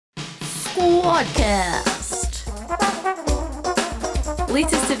Squadcast.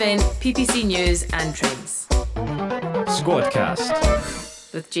 Latest event, PPC news and trends.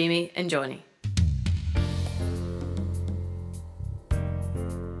 Squadcast. With Jamie and Jonny.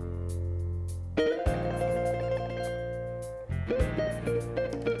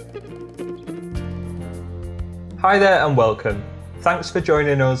 Hi there and welcome. Thanks for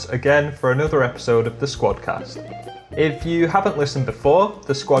joining us again for another episode of the Squadcast. If you haven't listened before,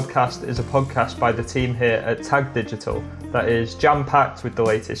 the Squadcast is a podcast by the team here at Tag Digital that is jam-packed with the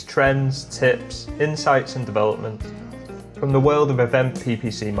latest trends, tips, insights and developments from the world of event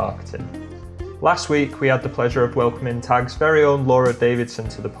PPC marketing. Last week we had the pleasure of welcoming Tag's very own Laura Davidson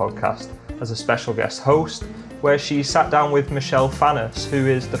to the podcast as a special guest host, where she sat down with Michelle Fannis, who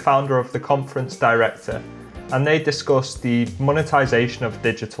is the founder of the conference director, and they discussed the monetization of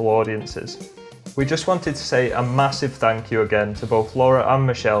digital audiences. We just wanted to say a massive thank you again to both Laura and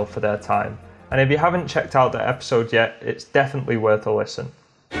Michelle for their time. And if you haven't checked out the episode yet, it's definitely worth a listen.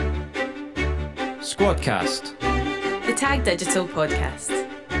 Squadcast. The Tag Digital podcast.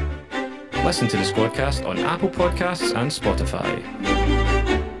 Listen to the Squadcast on Apple Podcasts and Spotify.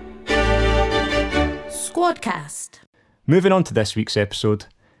 Squadcast. Moving on to this week's episode.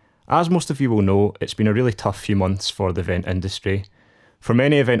 As most of you will know, it's been a really tough few months for the event industry. For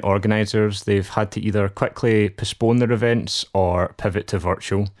many event organisers, they've had to either quickly postpone their events or pivot to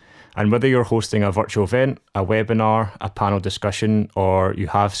virtual. And whether you're hosting a virtual event, a webinar, a panel discussion, or you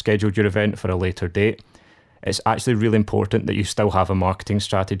have scheduled your event for a later date, it's actually really important that you still have a marketing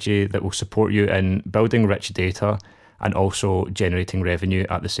strategy that will support you in building rich data and also generating revenue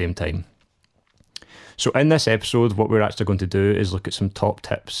at the same time. So in this episode, what we're actually going to do is look at some top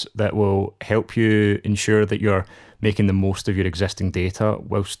tips that will help you ensure that you're making the most of your existing data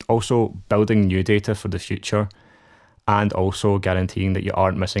whilst also building new data for the future, and also guaranteeing that you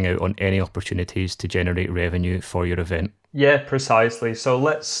aren't missing out on any opportunities to generate revenue for your event. Yeah, precisely. So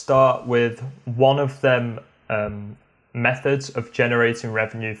let's start with one of them methods of generating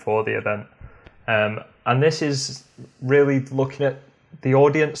revenue for the event. And this is really looking at the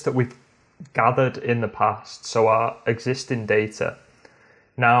audience that we've gathered in the past, so our existing data.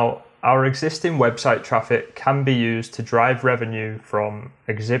 Now, our existing website traffic can be used to drive revenue from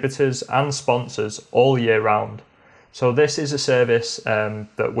exhibitors and sponsors all year round. So this is a service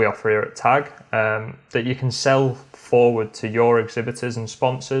that we offer here at Tag that you can sell forward to your exhibitors and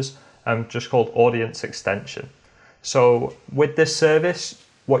sponsors, just called audience extension. So with this service,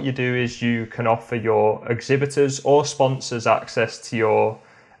 what you do is you can offer your exhibitors or sponsors access to your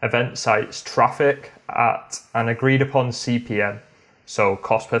event site's traffic at an agreed upon CPM. So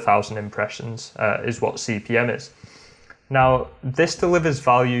cost per thousand impressions is what CPM is. Now, this delivers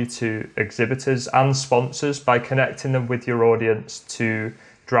value to exhibitors and sponsors by connecting them with your audience to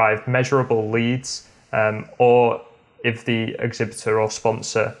drive measurable leads, or if the exhibitor or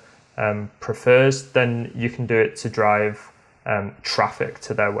sponsor prefers, then you can do it to drive traffic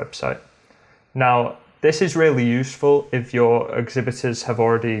to their website. Now, this is really useful if your exhibitors have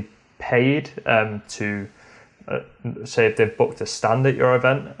already paid to say if they've booked a stand at your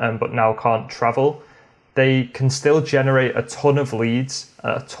event but now can't travel. They can still generate a ton of leads,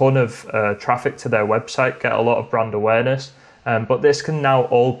 a ton of traffic to their website, get a lot of brand awareness, but this can now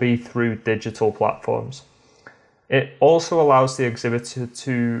all be through digital platforms. It also allows the exhibitor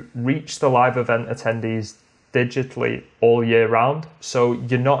to reach the live event attendees digitally all year round, so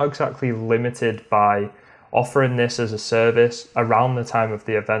you're not exactly limited by offering this as a service around the time of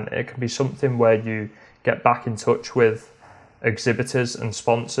the event. It can be something where you get back in touch with exhibitors and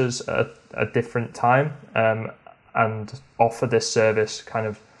sponsors at a different time and offer this service kind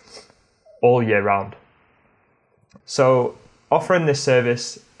of all year round. So offering this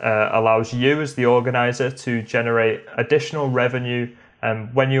service allows you as the organizer to generate additional revenue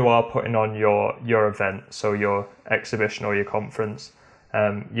when you are putting on your event, so your exhibition or your conference.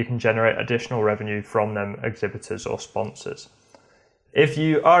 You can generate additional revenue from them exhibitors or sponsors. If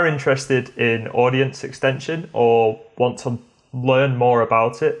you are interested in audience extension or want to learn more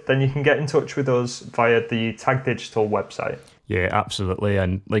about it, then you can get in touch with us via the Tag Digital website. Yeah, absolutely.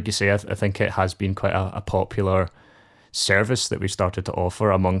 And like you say, I think it has been quite a popular service that we started to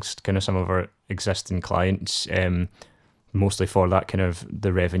offer amongst kind of some of our existing clients, mostly for that kind of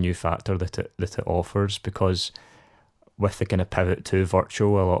the revenue factor that it offers, because with the kind of pivot to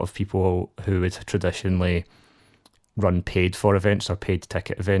virtual, a lot of people who would traditionally run paid for events or paid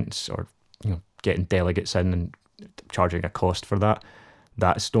ticket events, or getting delegates in and charging a cost for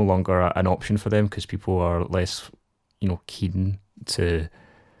that's no longer an option for them, because people are less keen to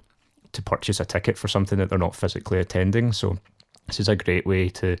purchase a ticket for something that they're not physically attending. So this is a great way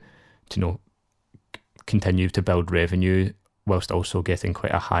to to continue to build revenue whilst also getting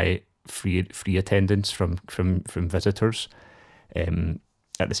quite a high free attendance from visitors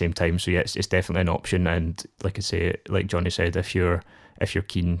at the same time. So yeah, it's definitely an option. And like I say, like Jonny said, if you're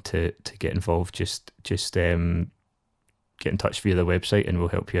keen to get involved, just get in touch via the website and we'll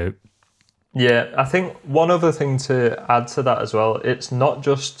help you out. Yeah, I think one other thing to add to that as well, it's not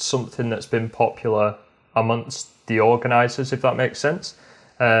just something that's been popular amongst the organisers, if that makes sense.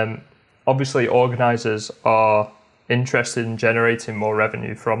 Obviously, organisers are interested in generating more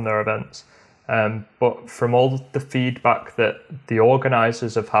revenue from their events. But from all the feedback that the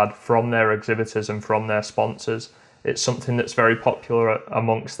organisers have had from their exhibitors and from their sponsors, it's something that's very popular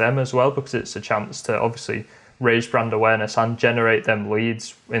amongst them as well, because it's a chance to obviously raise brand awareness and generate them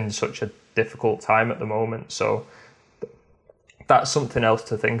leads in such a difficult time at the moment. So that's something else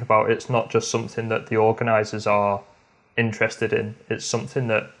to think about. It's not just something that the organisers are interested in. It's something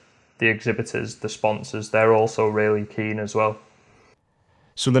that the exhibitors, the sponsors, they're also really keen as well.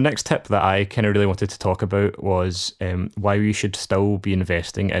 So the next tip that I kind of really wanted to talk about was why we should still be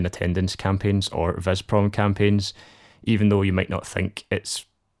investing in attendance campaigns or VisProm campaigns, even though you might not think it's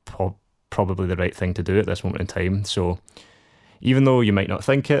probably the right thing to do at this moment in time. So even though you might not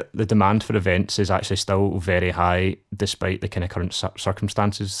think it, the demand for events is actually still very high despite the kind of current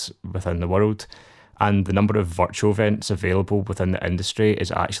circumstances within the world. And the number of virtual events available within the industry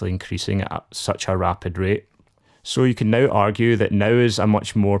is actually increasing at such a rapid rate. So you can now argue that now is a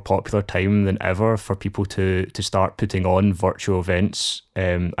much more popular time than ever for people to start putting on virtual events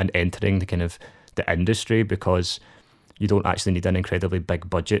and entering the kind of the industry, because you don't actually need an incredibly big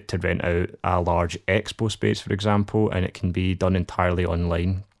budget to rent out a large expo space, for example, and it can be done entirely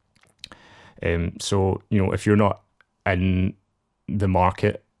online. So, if you're not in the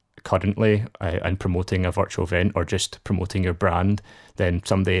market currently and promoting a virtual event or just promoting your brand, then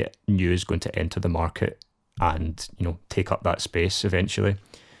somebody new is going to enter the market and take up that space eventually.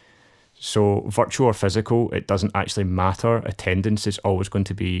 So virtual or physical, it doesn't actually matter. Attendance is always going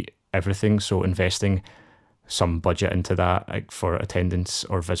to be everything. So investing some budget into that, like for attendance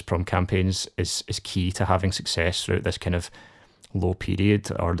or VisProm campaigns, is key to having success throughout this kind of low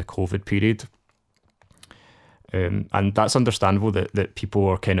period or the COVID period. And that's understandable that people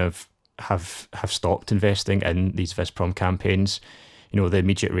are kind of have stopped investing in these VisProm campaigns. The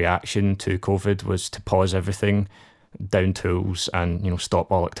immediate reaction to COVID was to pause everything, down tools, and stop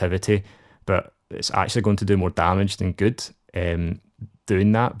all activity. But it's actually going to do more damage than good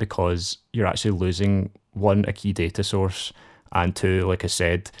doing that, because you're actually losing, one, a key data source, and two, like I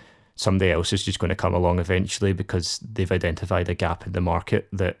said, somebody else is just going to come along eventually because they've identified a gap in the market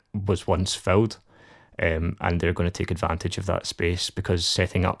that was once filled. And they're going to take advantage of that space, because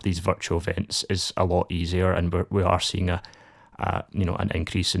setting up these virtual events is a lot easier, and we are seeing an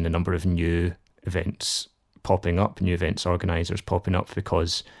increase in the number of new events popping up, new events organisers popping up,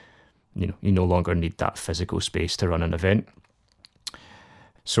 because you no longer need that physical space to run an event.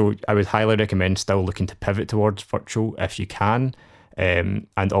 So I would highly recommend still looking to pivot towards virtual if you can,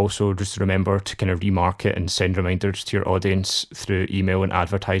 and also just remember to kind of remarket and send reminders to your audience through email and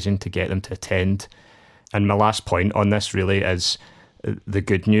advertising to get them to attend. And my last point on this really is the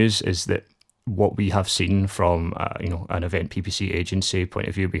good news is that what we have seen from an event PPC agency point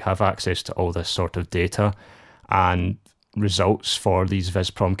of view, we have access to all this sort of data and results for these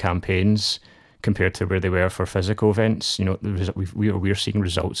VisProm campaigns compared to where they were for physical events. We're seeing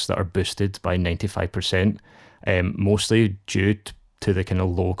results that are boosted by 95%, mostly due to the kind of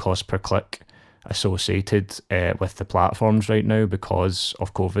low cost per click associated with the platforms right now because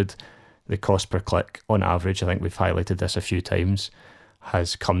of COVID. The cost per click on average, I think we've highlighted this a few times,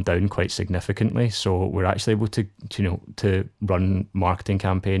 has come down quite significantly. So we're actually able to run marketing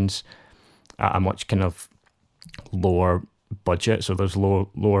campaigns at a much kind of lower budget. So there's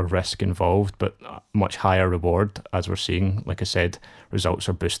lower risk involved, but much higher reward, as we're seeing. Like I said, results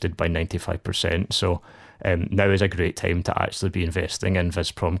are boosted by 95%. So now is a great time to actually be investing in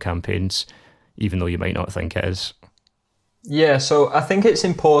VisProm campaigns, even though you might not think it is. Yeah, so I think it's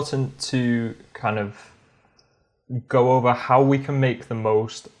important to kind of go over how we can make the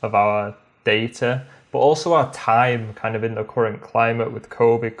most of our data, but also our time kind of in the current climate with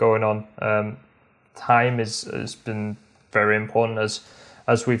COVID going on. Time has been very important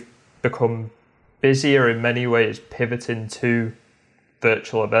as we've become busier in many ways, pivoting to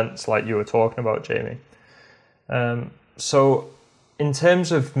virtual events like you were talking about, Jamie. So in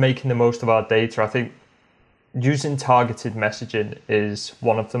terms of making the most of our data, I think using targeted messaging is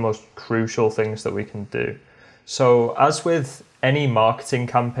one of the most crucial things that we can do. So as with any marketing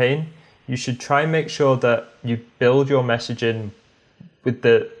campaign, you should try and make sure that you build your messaging with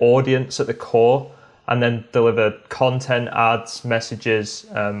the audience at the core, and then deliver content, ads, messages,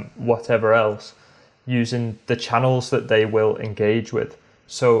 whatever else, using the channels that they will engage with.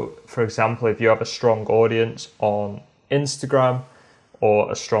 So, for example, if you have a strong audience on Instagram,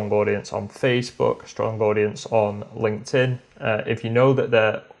 or a strong audience on Facebook, a strong audience on LinkedIn, if you know that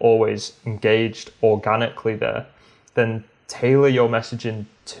they're always engaged organically there, then tailor your messaging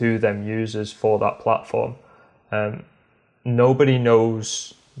to them users for that platform. Nobody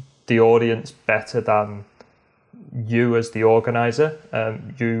knows the audience better than you as the organizer.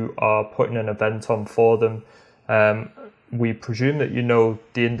 You are putting an event on for them. We presume that you know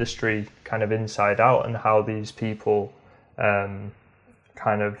the industry kind of inside out and how these people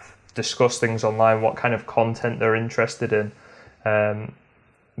kind of discuss things online, what kind of content they're interested in,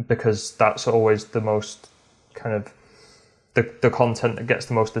 because that's always the most kind of the content that gets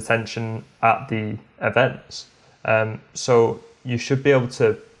the most attention at the events. So you should be able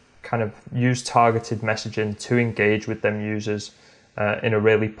to kind of use targeted messaging to engage with them users in a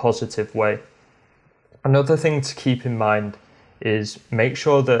really positive way. Another thing to keep in mind is make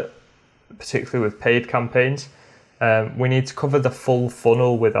sure that, particularly with paid campaigns, we need to cover the full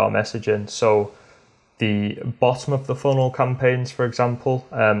funnel with our messaging. So the bottom of the funnel campaigns, for example,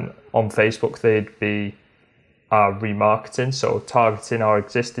 on Facebook, they'd be our remarketing, so targeting our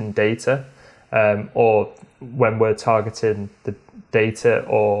existing data, or when we're targeting the data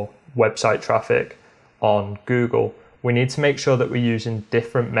or website traffic on Google, we need to make sure that we're using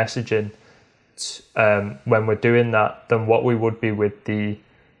different messaging when we're doing that than what we would be with the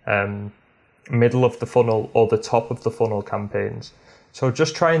middle of the funnel or the top of the funnel campaigns. So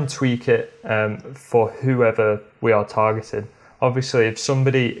just try and tweak it for whoever we are targeting. Obviously, if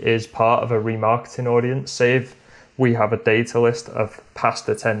somebody is part of a remarketing audience, say if we have a data list of past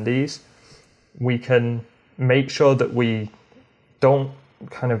attendees, we can make sure that we don't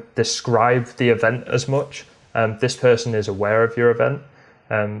kind of describe the event as much. This person is aware of your event.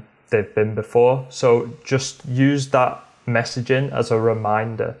 They've been before. So just use that messaging as a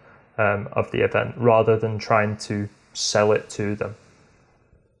reminder of the event rather than trying to sell it to them.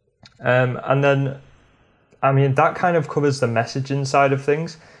 And then, I mean, that kind of covers the messaging side of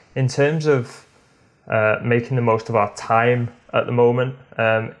things. In terms of making the most of our time at the moment,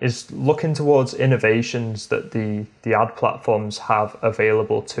 is looking towards innovations that the ad platforms have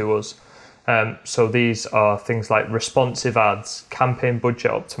available to us. So these are things like responsive ads, campaign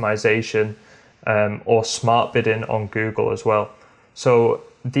budget optimization, or smart bidding on Google as well. So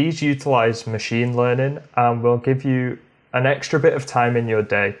these utilize machine learning and will give you an extra bit of time in your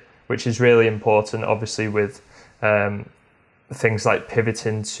day, which is really important, obviously, with things like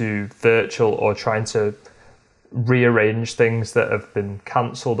pivoting to virtual or trying to rearrange things that have been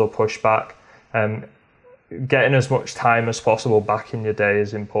cancelled or pushed back. Getting as much time as possible back in your day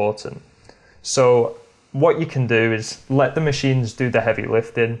is important. So what you can do is let the machines do the heavy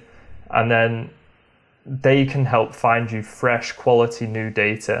lifting, and then they can help find you fresh, quality, new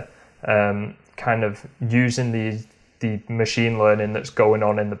data, kind of using the machine learning that's going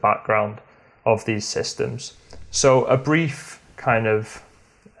on in the background of these systems. So a brief kind of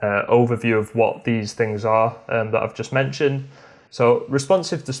overview of what these things are that I've just mentioned. So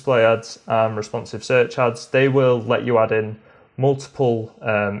responsive display ads and responsive search ads, they will let you add in multiple,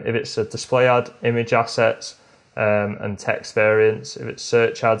 if it's a display ad, image assets, and text variants. If it's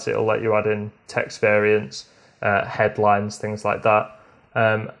search ads, it'll let you add in text variants, headlines, things like that.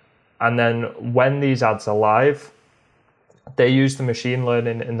 And then when these ads are live, they use the machine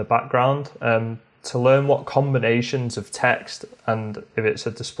learning in the background to learn what combinations of text, and if it's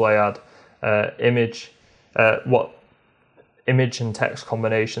a display ad, what image and text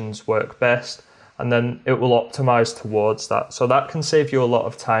combinations work best, and then it will optimize towards that. So that can save you a lot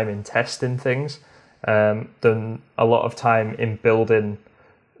of time in testing things, than a lot of time in building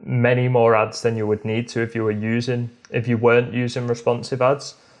many more ads than you would need to if you weren't using responsive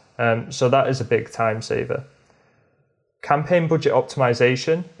ads. So that is a big time saver. Campaign budget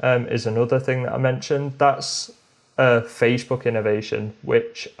optimization is another thing that I mentioned. That's a Facebook innovation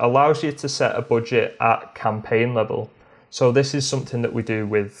which allows you to set a budget at campaign level. So this is something that we do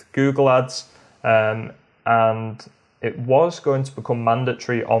with Google Ads, and it was going to become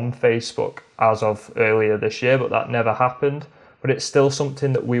mandatory on Facebook as of earlier this year, but that never happened. But it's still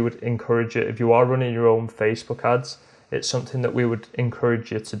something that we would encourage you, if you are running your own Facebook ads, it's something that we would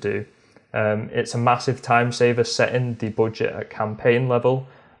encourage you to do. It's a massive time saver setting the budget at campaign level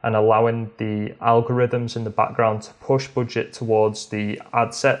and allowing the algorithms in the background to push budget towards the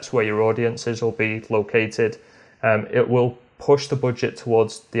ad sets where your audiences will be located. It will push the budget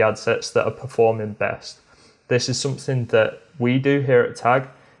towards the ad sets that are performing best. This is something that we do here at Tag.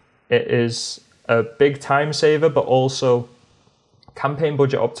 It is a big time saver, but also campaign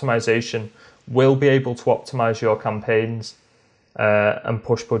budget optimization will be able to optimize your campaigns and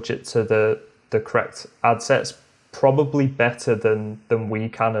push budget to the correct ad sets probably better than we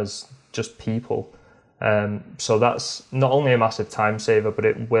can as just people. So that's not only a massive time saver, but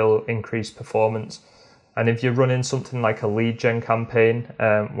it will increase performance. And if you're running something like a lead gen campaign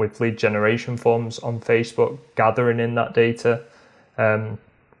with lead generation forms on Facebook, gathering in that data,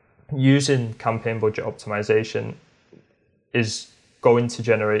 using campaign budget optimization is going to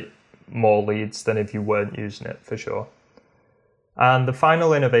generate more leads than if you weren't using it, for sure. And the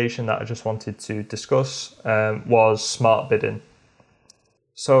final innovation that I just wanted to discuss was smart bidding.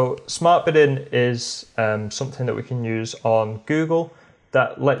 So smart bidding is something that we can use on Google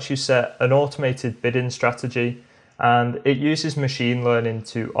that lets you set an automated bidding strategy, and it uses machine learning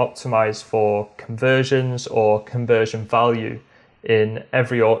to optimize for conversions or conversion value in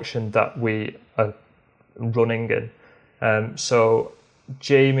every auction that we are running in. So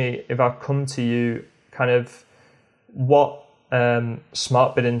Jamie, if I come to you, kind of what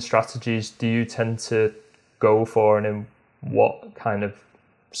smart bidding strategies do you tend to go for, and in what kind of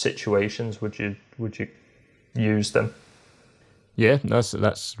situations would you use them? Yeah, that's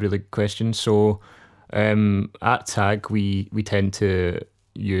a really good question. So at Tag, we tend to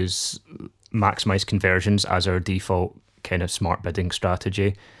use maximize conversions as our default kind of smart bidding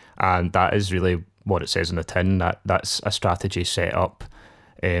strategy, and that is really what it says in the tin. That's a strategy set up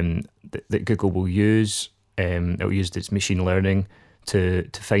that Google will use. It will use its machine learning to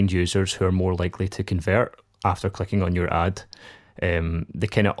find users who are more likely to convert after clicking on your ad. The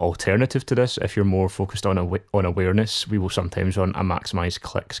kind of alternative to this, if you're more focused on awareness, we will sometimes run a maximize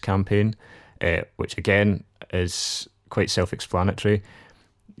clicks campaign, which again is quite self-explanatory.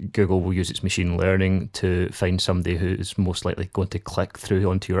 Google will use its machine learning to find somebody who is most likely going to click through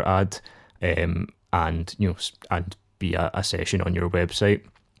onto your ad, and be a session on your website.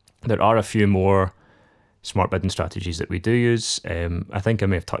 There are a few more smart bidding strategies that we do use. I think I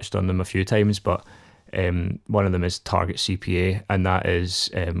may have touched on them a few times, but one of them is target CPA, and that is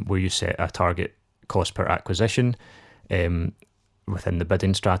where you set a target cost per acquisition within the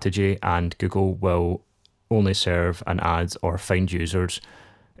bidding strategy, and Google will only serve an ad or find users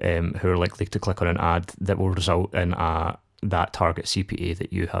who are likely to click on an ad that will result in that target CPA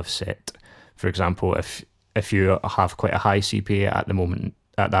that you have set. For example, if you have quite a high CPA at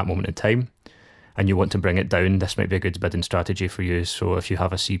that moment in time, and you want to bring it down, this might be a good bidding strategy for you. So if you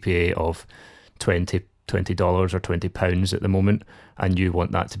have a CPA of $20 or £20 at the moment, and you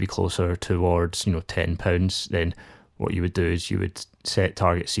want that to be closer towards £10, then what you would do is you would set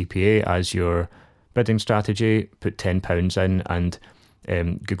target CPA as your bidding strategy, put £10 in, and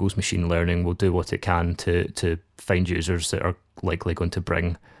Google's machine learning will do what it can to find users that are likely going to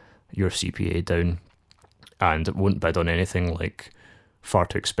bring your CPA down, and it won't bid on anything like far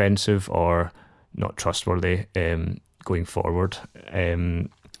too expensive or not trustworthy going forward. I'm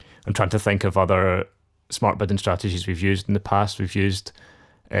trying to think of other smart bidding strategies we've used in the past. We've used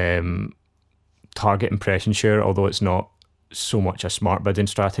target impression share, although it's not so much a smart bidding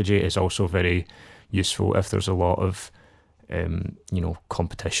strategy. It's also very useful if there's a lot of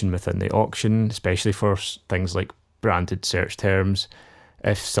competition within the auction, especially for things like branded search terms.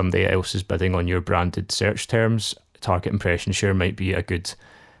 If somebody else is bidding on your branded search terms, target impression share might be a good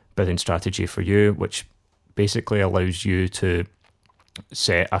bidding strategy for you, which basically allows you to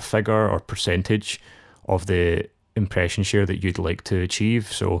set a figure or percentage of the impression share that you'd like to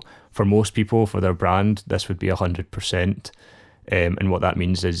achieve. So for most people, for their brand, this would be 100%. And what that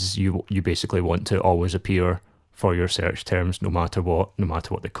means is you basically want to always appear for your search terms, no matter what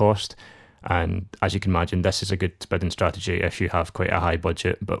the cost. And as you can imagine, this is a good bidding strategy if you have quite a high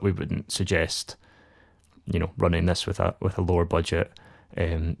budget, but we wouldn't suggest running this with a lower budget.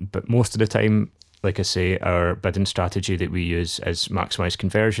 But most of the time, like I say, our bidding strategy that we use is maximize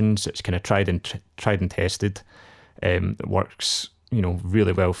conversions. It's kind of tried and tested. It works,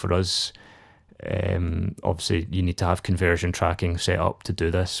 really well for us. Obviously, you need to have conversion tracking set up to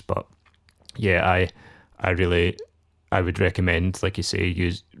do this, but yeah, I would recommend, like you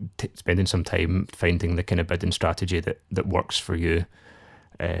say, spending some time finding the kind of bidding strategy that works for you.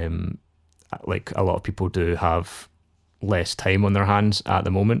 Like a lot of people do have less time on their hands at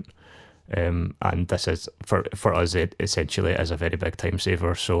the moment, and this is for us, it essentially is a very big time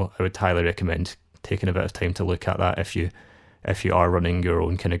saver. So I would highly recommend taking a bit of time to look at that if you are running your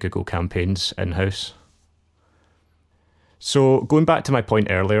own kind of Google campaigns in-house. So going back to my point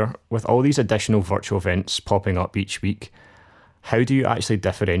earlier, with all these additional virtual events popping up each week, how do you actually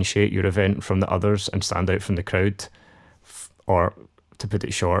differentiate your event from the others and stand out from the crowd? or to put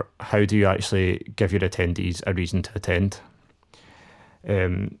it short, how do you actually give your attendees a reason to attend?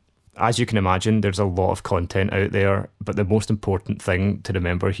 As you can imagine, there's a lot of content out there, but the most important thing to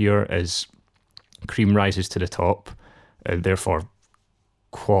remember here is cream rises to the top, and therefore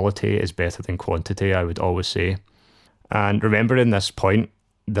quality is better than quantity, I would always say. And remembering this point,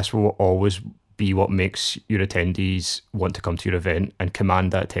 this will always be what makes your attendees want to come to your event and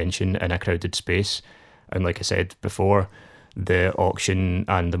command that attention in a crowded space. And like I said before, the auction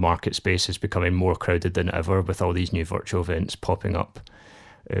and the market space is becoming more crowded than ever with all these new virtual events popping up.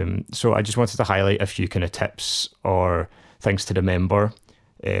 So I just wanted to highlight a few kind of tips or things to remember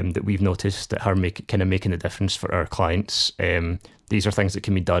that we've noticed that are making a difference for our clients. These are things that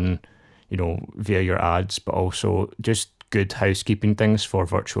can be done, via your ads, but also just good housekeeping things for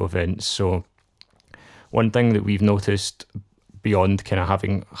virtual events. So one thing that we've noticed beyond kind of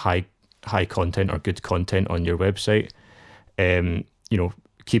having high content or good content on your website,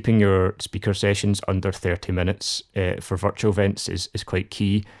 keeping your speaker sessions under 30 minutes for virtual events is quite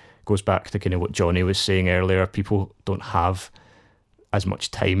key. Goes back to kind of what Jonny was saying earlier. People don't have as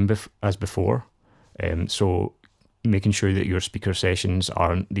much time as before. So making sure that your speaker sessions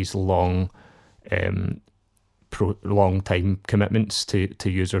aren't these long time commitments to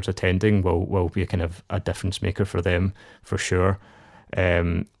users attending will be a kind of a difference maker for them for sure.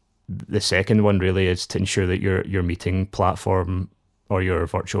 The second one really is to ensure that your meeting platform or your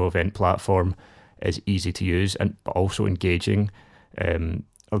virtual event platform is easy to use but also engaging.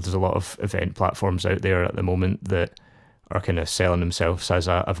 There's a lot of event platforms out there at the moment that are kind of selling themselves as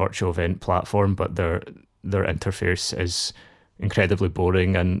a virtual event platform, but their interface is incredibly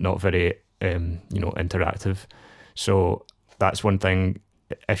boring and not very interactive. So that's one thing.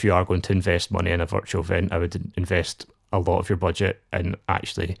 If you are going to invest money in a virtual event, I would invest a lot of your budget in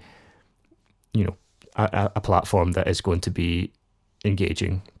actually a platform that is going to be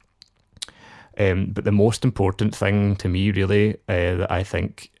engaging. But the most important thing to me really that I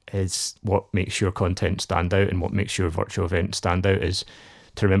think is what makes your content stand out and what makes your virtual event stand out is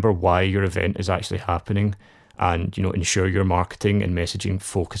to remember why your event is actually happening, and ensure your marketing and messaging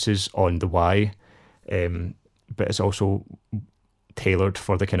focuses on the why, but it's also tailored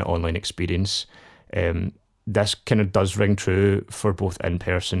for the kind of online experience. This kind of does ring true for both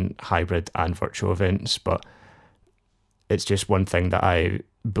in-person, hybrid and virtual events, but it's just one thing that I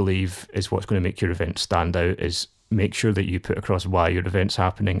believe is what's going to make your event stand out is make sure that you put across why your event's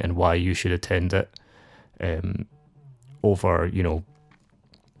happening and why you should attend it over,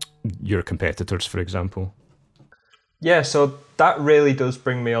 your competitors, for example. Yeah, so that really does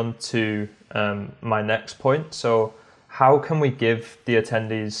bring me on to my next point. So how can we give the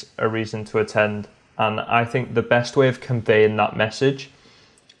attendees a reason to attend? And I think the best way of conveying that message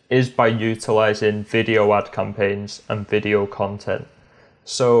is by utilizing video ad campaigns and video content.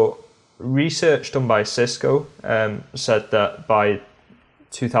 So research done by Cisco said that by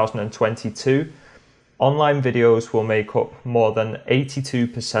 2022, online videos will make up more than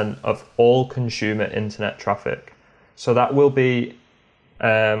 82% of all consumer internet traffic. So that will be,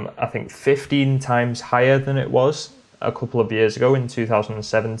 I think, 15 times higher than it was a couple of years ago in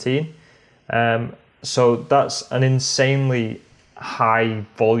 2017. So that's an insanely high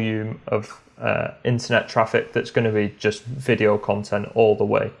volume of internet traffic that's going to be just video content all the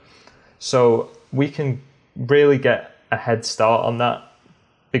way. So we can really get a head start on that.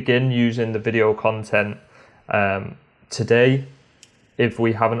 Begin using the video content today if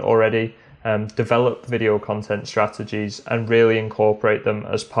we haven't already. Develop video content strategies and really incorporate them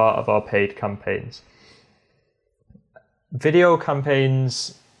as part of our paid campaigns. Video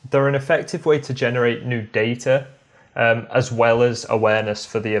campaigns, they're an effective way to generate new data as well as awareness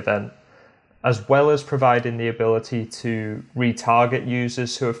for the event, as well as providing the ability to retarget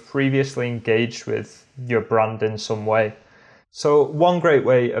users who have previously engaged with your brand in some way. So one great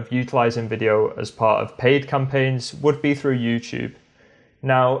way of utilizing video as part of paid campaigns would be through YouTube.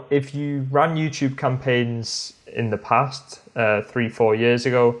 Now, if you ran YouTube campaigns in the past, 3-4 years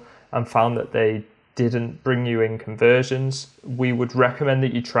ago, and found that they didn't bring you in conversions, we would recommend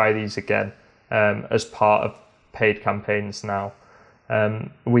that you try these again as part of paid campaigns now.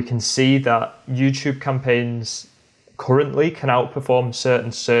 We can see that YouTube campaigns currently can outperform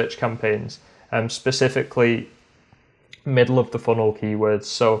certain search campaigns, specifically middle of the funnel keywords.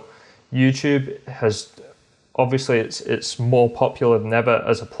 So YouTube has, obviously it's more popular than ever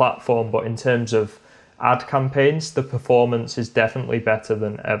as a platform, but in terms of ad campaigns, the performance is definitely better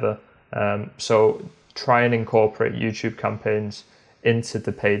than ever. So try and incorporate YouTube campaigns into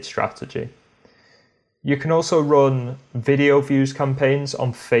the paid strategy. You can also run video views campaigns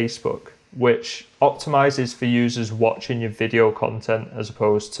on Facebook. which optimizes for users watching your video content as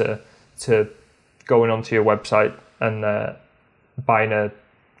opposed to going onto your website and buying a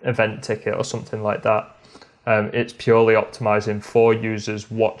event ticket or something like that. It's purely optimizing for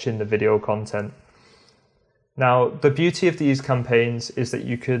users watching the video content. Now, the beauty of these campaigns is that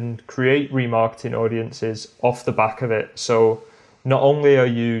you can create remarketing audiences off the back of it. So not only are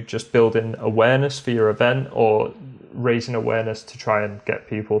you just building awareness for your event or raising awareness to try and get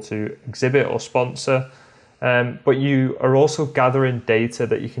people to exhibit or sponsor, but you are also gathering data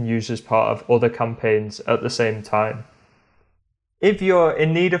that you can use as part of other campaigns at the same time. If you're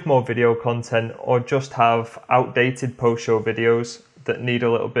in need of more video content or just have outdated post-show videos that need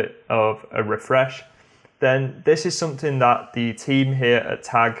a little bit of a refresh, then this is something that the team here at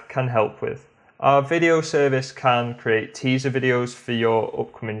Tag can help with. Our video service can create teaser videos for your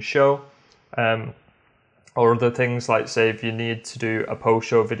upcoming show, or other things like, say, if you need to do a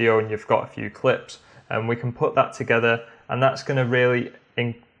post-show video and you've got a few clips, and we can put that together, and that's going to really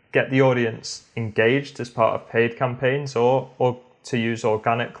get the audience engaged as part of paid campaigns or to use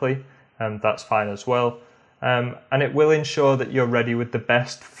organically, that's fine as well. And it will ensure that you're ready with the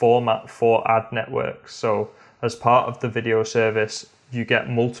best format for ad networks. So as part of the video service, you get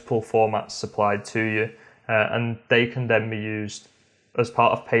multiple formats supplied to you, and they can then be used as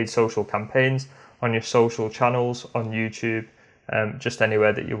part of paid social campaigns on your social channels, on YouTube, just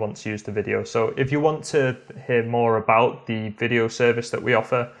anywhere that you want to use the video. So if you want to hear more about the video service that we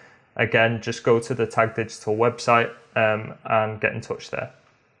offer, again, just go to the Tag Digital website and get in touch there.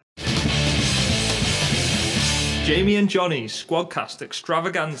 Jamie and Jonny's Squadcast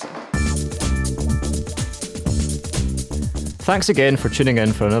Extravaganza. Thanks again for tuning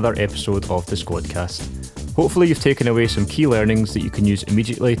in for another episode of the Squadcast. Hopefully you've taken away some key learnings that you can use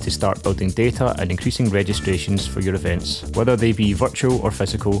immediately to start building data and increasing registrations for your events, whether they be virtual or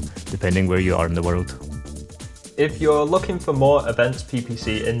physical, depending where you are in the world. If you're looking for more events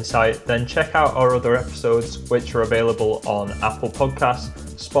PPC insight, then check out our other episodes, which are available on Apple Podcasts,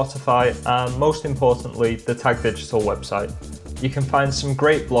 Spotify, and most importantly, the Tag Digital website. You can find some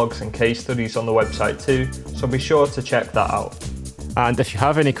great blogs and case studies on the website too, so be sure to check that out. And if you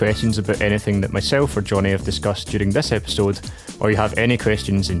have any questions about anything that myself or Jonny have discussed during this episode, or you have any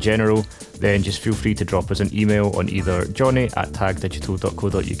questions in general, then just feel free to drop us an email on either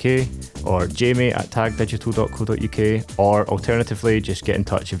jonny@tagdigital.co.uk or jamie@tagdigital.co.uk, or alternatively just get in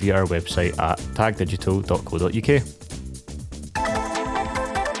touch via our website at tagdigital.co.uk.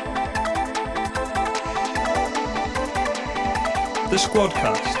 The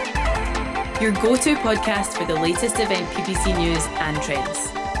Squadcast, Your go-to podcast for the latest event PPC news and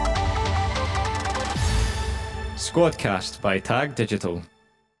trends. Squadcast by Tag Digital.